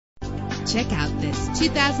Check out this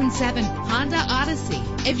 2007 Honda Odyssey.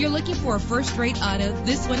 If you're looking for a first-rate auto,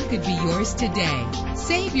 this one could be yours today.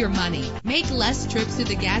 Save your money. Make less trips to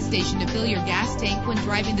the gas station to fill your gas tank when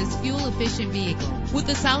driving this fuel-efficient vehicle. With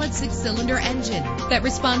a solid 6-cylinder engine that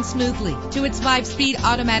responds smoothly to its 5-speed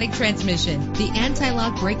automatic transmission, the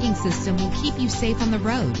anti-lock braking system will keep you safe on the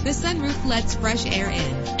road. The sunroof lets fresh air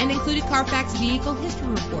in. An included Carfax Vehicle History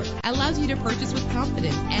Report allows you to purchase with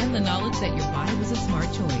confidence and the knowledge that your buy was a smart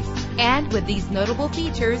choice. And with these notable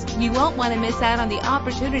features, you won't want to miss out on the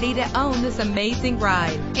opportunity to own this amazing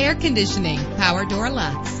ride. Air conditioning, power door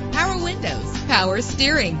locks, power windows, power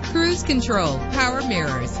steering, cruise control, power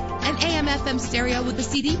mirrors, an AM/FM stereo with a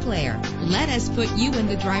CD player. Let us put you in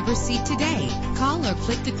the driver's seat today. Call or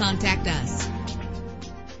click to contact us.